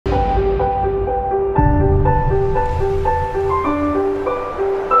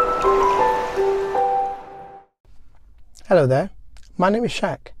Hello there, my name is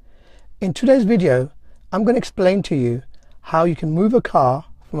Shaq. In today's video I'm going to explain to you how you can move a car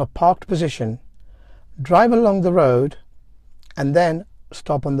from a parked position, drive along the road and then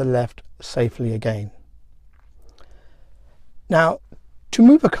stop on the left safely again. Now, to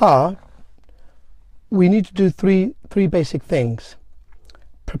move a car we need to do three basic things: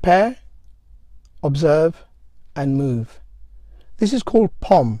 prepare, observe and move. This is called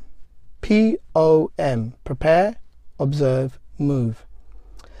POM, P-O-M, prepare, observe, move.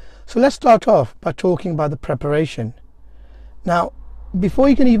 So let's start off by talking about the preparation. Now, before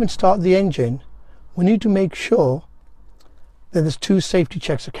you can even start the engine, we need to make sure that there's two safety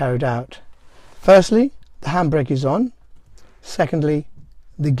checks are carried out. Firstly, the handbrake is on. Secondly,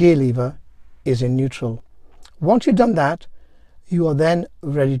 the gear lever is in neutral. Once you've done that, you are then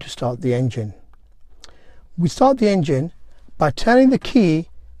ready to start the engine. We start the engine by turning the key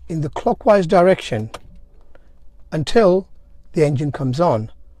in the clockwise direction until the engine comes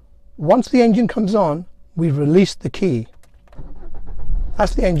on. Once the engine comes on, we release the key.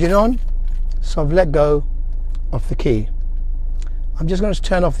 That's the engine on, so I've let go of the key. I'm just going to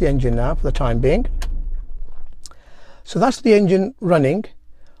turn off the engine now for the time being. So that's the engine running.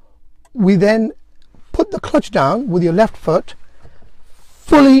 We then put the clutch down with your left foot,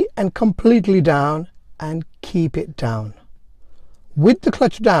 fully and completely down, and keep it down. With the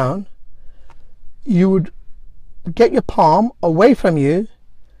clutch down, you would get your palm away from you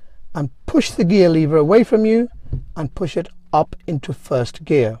and push the gear lever away from you and push it up into first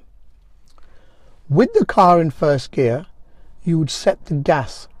gear. With the car in first gear, you would set the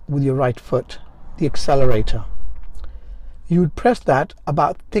gas with your right foot, the accelerator. You would press that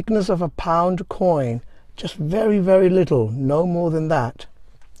about thickness of a pound coin, just very little, no more than that.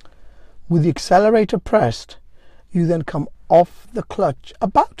 With the accelerator pressed, you then come off the clutch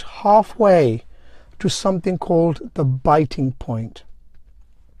about halfway to something called the biting point.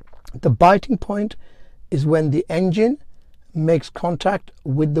 The biting point is when the engine makes contact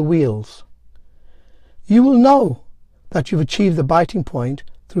with the wheels. You will know that you've achieved the biting point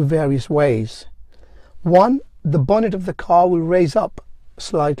through various ways. One, the bonnet of the car will raise up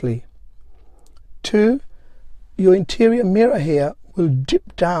slightly. Two, your interior mirror here will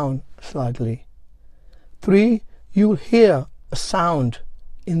dip down slightly. Three, you will hear a sound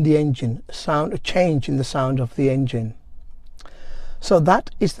in the engine, a change in the sound of the engine. So that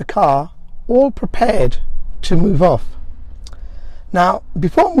is the car all prepared to move off. Now,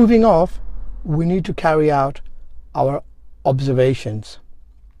 before moving off, we need to carry out our observations.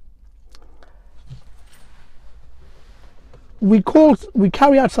 We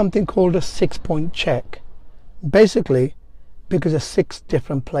carry out something called a 6-point check, basically because there's 6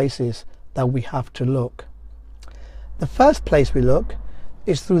 different places that we have to look. The first place we look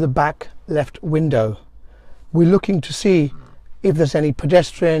is through the back left window. We're looking to see if there's any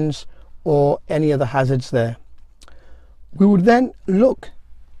pedestrians or any other hazards there. We would then look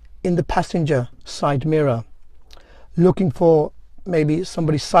in the passenger side mirror, looking for maybe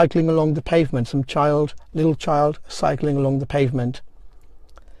somebody cycling along the pavement, some little child cycling along the pavement.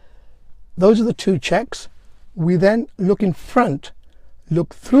 Those are the 2 checks. We then look in front,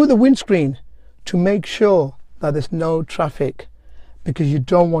 look through the windscreen to make sure that there's no traffic, because you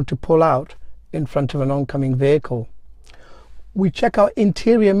don't want to pull out in front of an oncoming vehicle. We check our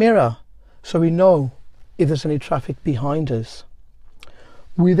interior mirror so we know if there's any traffic behind us.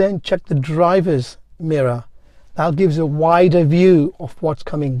 We then check the driver's mirror. That gives a wider view of what's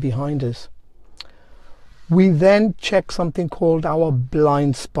coming behind us. We then check something called our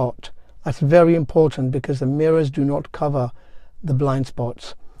blind spot. That's very important because the mirrors do not cover the blind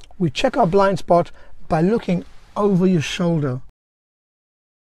spots. We check our blind spot by looking over your shoulder.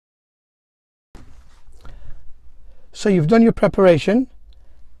 So you've done your preparation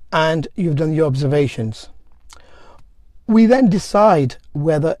and you've done your observations. We then decide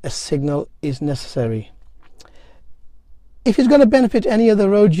whether a signal is necessary. If it's going to benefit any other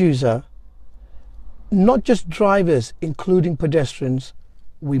road user, not just drivers, including pedestrians,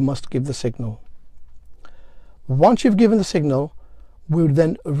 we must give the signal. Once you've given the signal, we would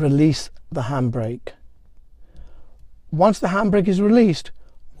then release the handbrake. Once the handbrake is released,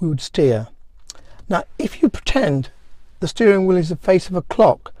 we would steer. Now, if you pretend the steering wheel is the face of a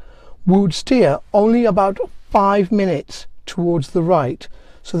clock, we would steer only about 5 minutes towards the right,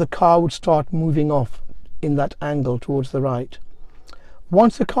 so the car would start moving off in that angle towards the right.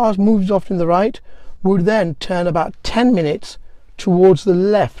 Once the car moves off in the right, we would then turn about 10 minutes towards the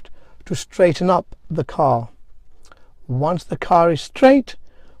left to straighten up the car. Once the car is straight,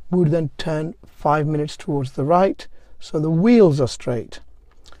 we would then turn 5 minutes towards the right so the wheels are straight.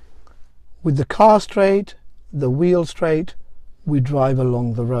 With the car straight, the wheel straight, we drive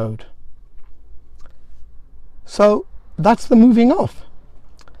along the road. So that's the moving off.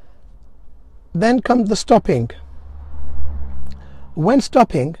 Then comes the stopping. When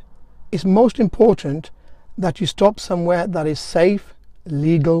stopping, it's most important that you stop somewhere that is safe,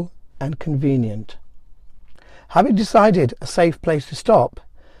 legal and convenient. Having decided a safe place to stop,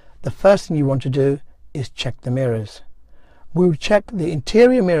 the first thing you want to do is check the mirrors. We'll check the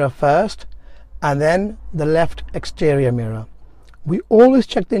interior mirror first and then the left exterior mirror. We always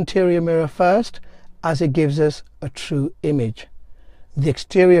check the interior mirror first as it gives us a true image. The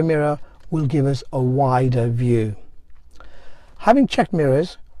exterior mirror will give us a wider view. Having checked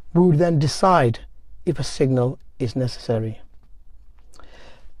mirrors, we will then decide if a signal is necessary.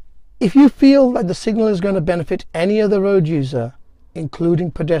 If you feel that the signal is going to benefit any other road user,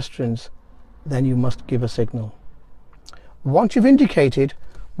 including pedestrians, then you must give a signal. Once you've indicated,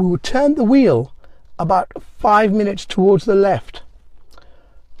 we will turn the wheel about 5 minutes towards the left.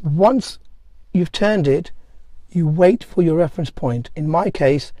 Once you've turned it, you wait for your reference point. In my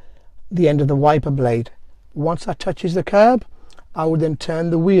case, the end of the wiper blade. Once that touches the curb, I will then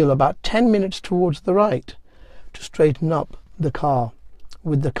turn the wheel about 10 minutes towards the right to straighten up the car.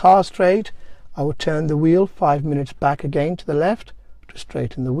 With the car straight, I will turn the wheel 5 minutes back again to the left to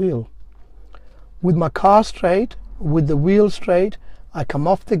straighten the wheel. With my car straight, with the wheel straight, I come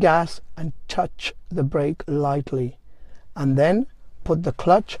off the gas and touch the brake lightly, and then put the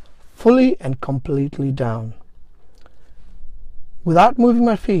clutch fully and completely down. Without moving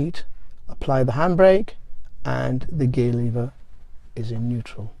my feet, apply the handbrake and the gear lever is in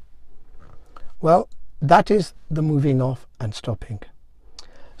neutral. Well, that is the moving off and stopping.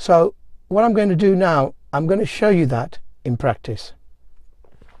 So what I'm going to do now, I'm going to show you that in practice.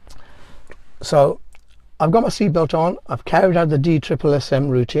 So I've got my seatbelt on, I've carried out the dtc-uk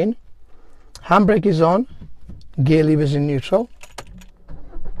routine, handbrake is on, gear lever is in neutral,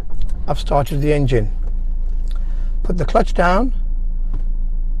 I've started the engine, put the clutch down,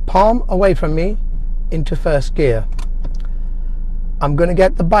 palm away from me into first gear. I'm going to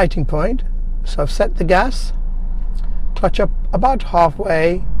get the biting point, so I've set the gas, clutch up about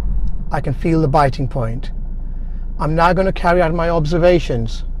halfway, I can feel the biting point. I'm now going to carry out my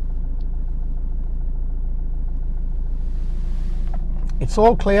observations. It's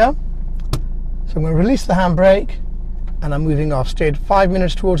all clear, so I'm going to release the handbrake and I'm moving off. Stayed 5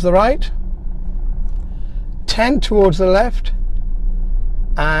 minutes towards the right, 10 towards the left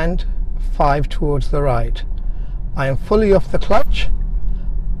and 5 towards the right. I am fully off the clutch.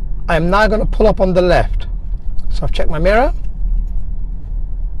 I am now going to pull up on the left. So I've checked my mirror,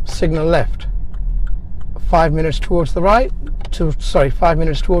 signal left, 5 minutes towards the right, 5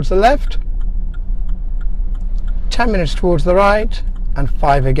 minutes towards the left, 10 minutes towards the right and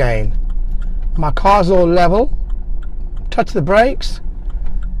 5 again. My car's all level, touch the brakes,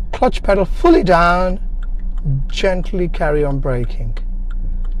 clutch pedal fully down, gently carry on braking.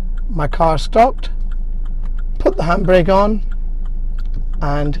 My car stopped, put the handbrake on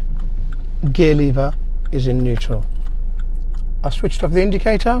and gear lever is in neutral. I've switched off the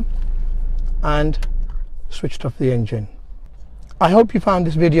indicator and switched off the engine. I hope you found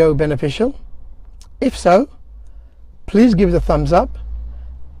this video beneficial. If so, please give it a thumbs up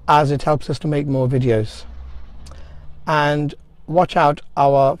as it helps us to make more videos. And watch out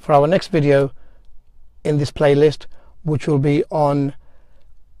for our next video in this playlist, which will be on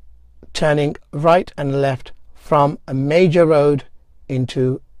turning right and left from a major road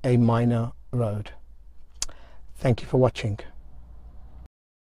into a minor road. Thank you for watching.